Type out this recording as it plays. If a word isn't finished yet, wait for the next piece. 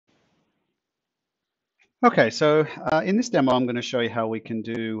Okay, so in this demo, I'm going to show you how we can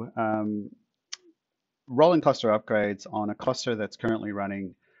do rolling cluster upgrades on a cluster that's currently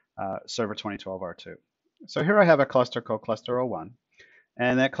running server 2012 R2. So here I have a cluster called cluster 01,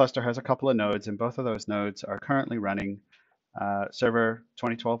 and that cluster has a couple of nodes, and both of those nodes are currently running server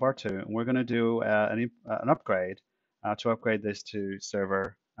 2012 R2, and we're going to do an upgrade to upgrade this to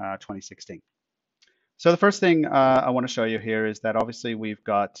server 2016. So the first thing I want to show you here is that obviously we've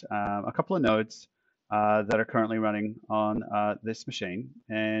got a couple of nodes that are currently running on this machine.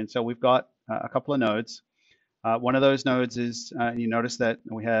 And so we've got a couple of nodes. One of those nodes is, you notice that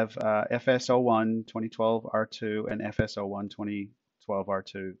we have FS01 2012 R2 and FS01 2012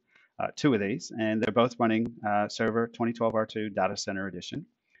 R2, two of these, and they're both running server 2012 R2 Data Center Edition.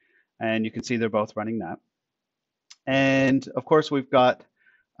 And you can see they're both running that. And of course, we've got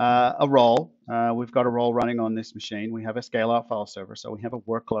a role. We've got a role running on this machine. We have a scale out file server. So we have a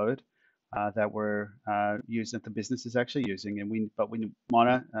workload that we're using, that the business is actually using. And we want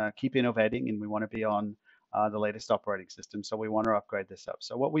to keep innovating, and we want to be on the latest operating system. So we want to upgrade this up.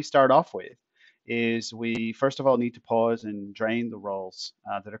 So what we start off with is we first of all need to pause and drain the roles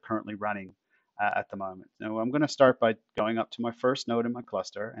that are currently running at the moment. Now I'm going to start by going up to my first node in my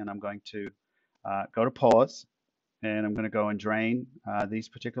cluster, and I'm going to go to pause, and I'm going to go and drain these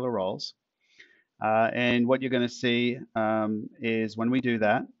particular roles. And what you're going to see is when we do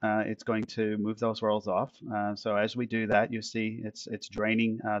that, it's going to move those roles off. So as we do that, you see it's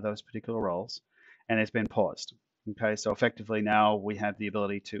draining those particular roles, and it's been paused. Okay, so effectively now we have the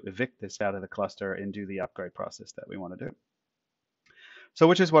ability to evict this out of the cluster and do the upgrade process that we want to do. So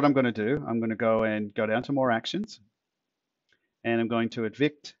which is what I'm going to do. I'm going to go down to more actions, and I'm going to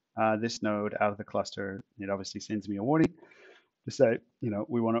evict this node out of the cluster. It obviously sends me a warning to say, you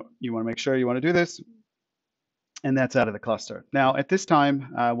want to make sure you want to do this, and that's out of the cluster. Now, at this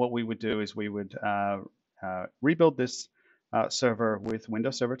time, what we would do is we would rebuild this server with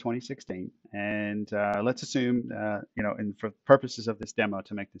Windows Server 2016, and let's assume, and for purposes of this demo,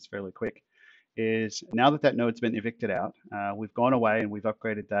 to make this fairly quick, is now that that node's been evicted out, we've gone away and we've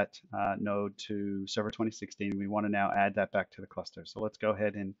upgraded that node to Server 2016. We want to now add that back to the cluster. So let's go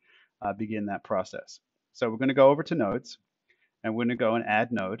ahead and begin that process. So we're going to go over to nodes, and we're going to go and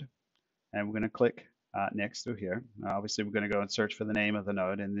add node, and we're going to click next through here. Obviously, we're going to go and search for the name of the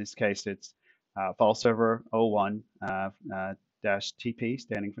node. In this case, it's file server 01 -TP,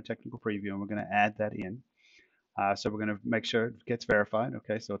 standing for technical preview, and we're going to add that in. So we're going to make sure it gets verified.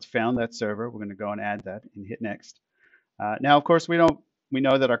 Okay, so it's found that server. We're going to go and add that and hit next. Now, of course, we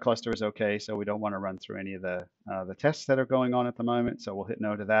know that our cluster is okay, so we don't want to run through any of the tests that are going on at the moment. So we'll hit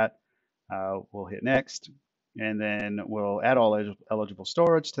no to that. We'll hit next, and then we'll add all eligible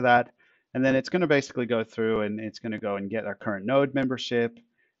storage to that. And then it's going to basically go through, and it's going to go and get our current node membership.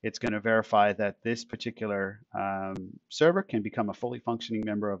 It's going to verify that this particular server can become a fully functioning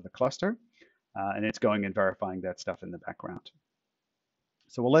member of the cluster. And it's going and verifying that stuff in the background.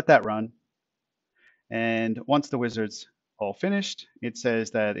 So we'll let that run. And once the wizard's all finished, it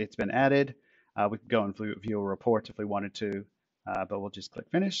says that it's been added. We could go and view a report if we wanted to, but we'll just click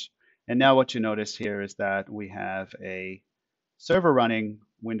finish. And now what you notice here is that we have a server running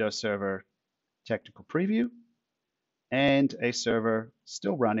Windows Server Technical Preview and a server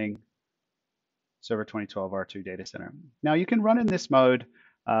still running Server 2012 R2 Data Center. Now you can run in this mode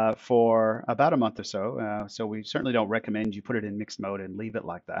for about a month or so. So we certainly don't recommend you put it in mixed mode and leave it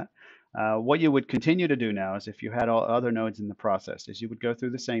like that. What you would continue to do now is, if you had all other nodes in the process, is you would go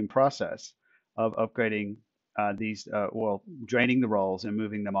through the same process of upgrading draining the roles and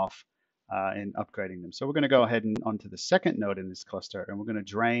moving them off and upgrading them. So we're going to go ahead and onto the second node in this cluster, and we're going to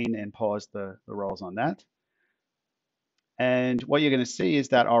drain and pause the roles on that. And what you're going to see is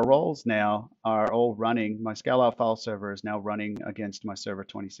that our roles now are all running. My scale out file server is now running against my server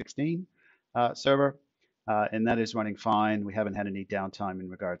 2016 server, and that is running fine. We haven't had any downtime in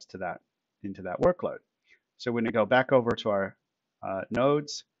regards to that, into that workload. So we're going to go back over to our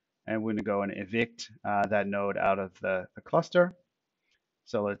nodes, and we're going to go and evict that node out of the cluster.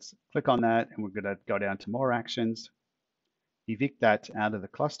 So let's click on that, and we're going to go down to more actions, evict that out of the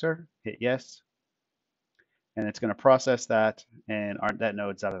cluster, hit yes. And it's going to process that, and that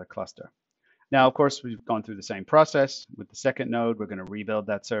node's out of the cluster. Now, of course, we've gone through the same process with the second node. We're going to rebuild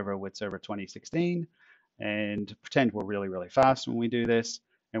that server with server 2016 and pretend we're really, really fast when we do this.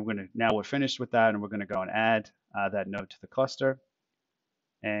 And now we're finished with that, and we're going to go and add that node to the cluster.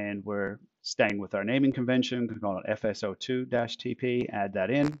 And we're staying with our naming convention. We're going to call it FS02-TP, add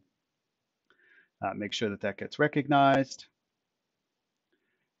that in. Make sure that that gets recognized.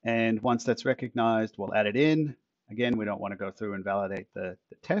 And once that's recognized, we'll add it in. Again, we don't want to go through and validate the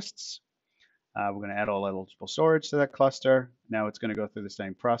tests. We're going to add all eligible storage to that cluster. Now it's going to go through the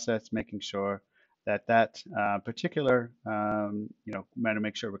same process, making sure that that particular,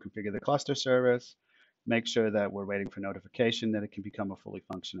 make sure we configure the cluster service, make sure that we're waiting for notification that it can become a fully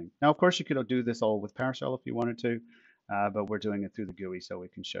functioning. Now, of course, you could do this all with PowerShell if you wanted to, but we're doing it through the GUI so we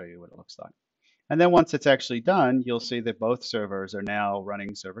can show you what it looks like. And then once it's actually done, you'll see that both servers are now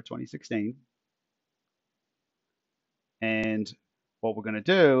running Server 2016. And what we're going to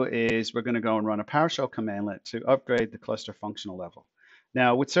do is we're going to go and run a PowerShell commandlet to upgrade the cluster functional level.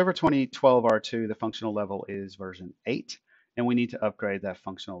 Now, with Server 2012 R2, the functional level is version 8, and we need to upgrade that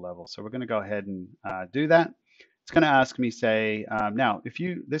functional level. So we're going to go ahead and do that. It's going to ask me, say, now,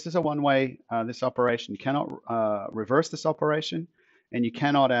 this is a one-way, this operation, you cannot reverse this operation, and you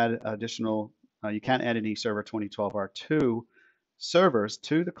cannot add additional, you can't add any Server 2012 R2 servers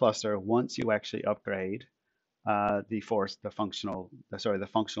to the cluster once you actually upgrade the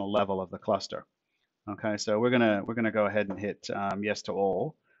functional level of the cluster. Okay, so we're gonna go ahead and hit yes to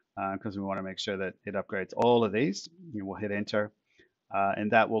all because we want to make sure that it upgrades all of these. We'll hit enter,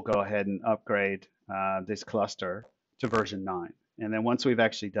 and that will go ahead and upgrade this cluster to version 9. And then once we've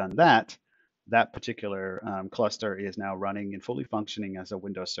actually done that, that particular cluster is now running and fully functioning as a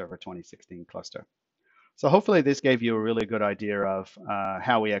Windows Server 2016 cluster. So hopefully this gave you a really good idea of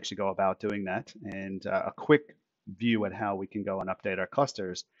how we actually go about doing that, and a quick view at how we can go and update our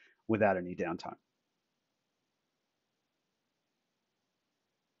clusters without any downtime.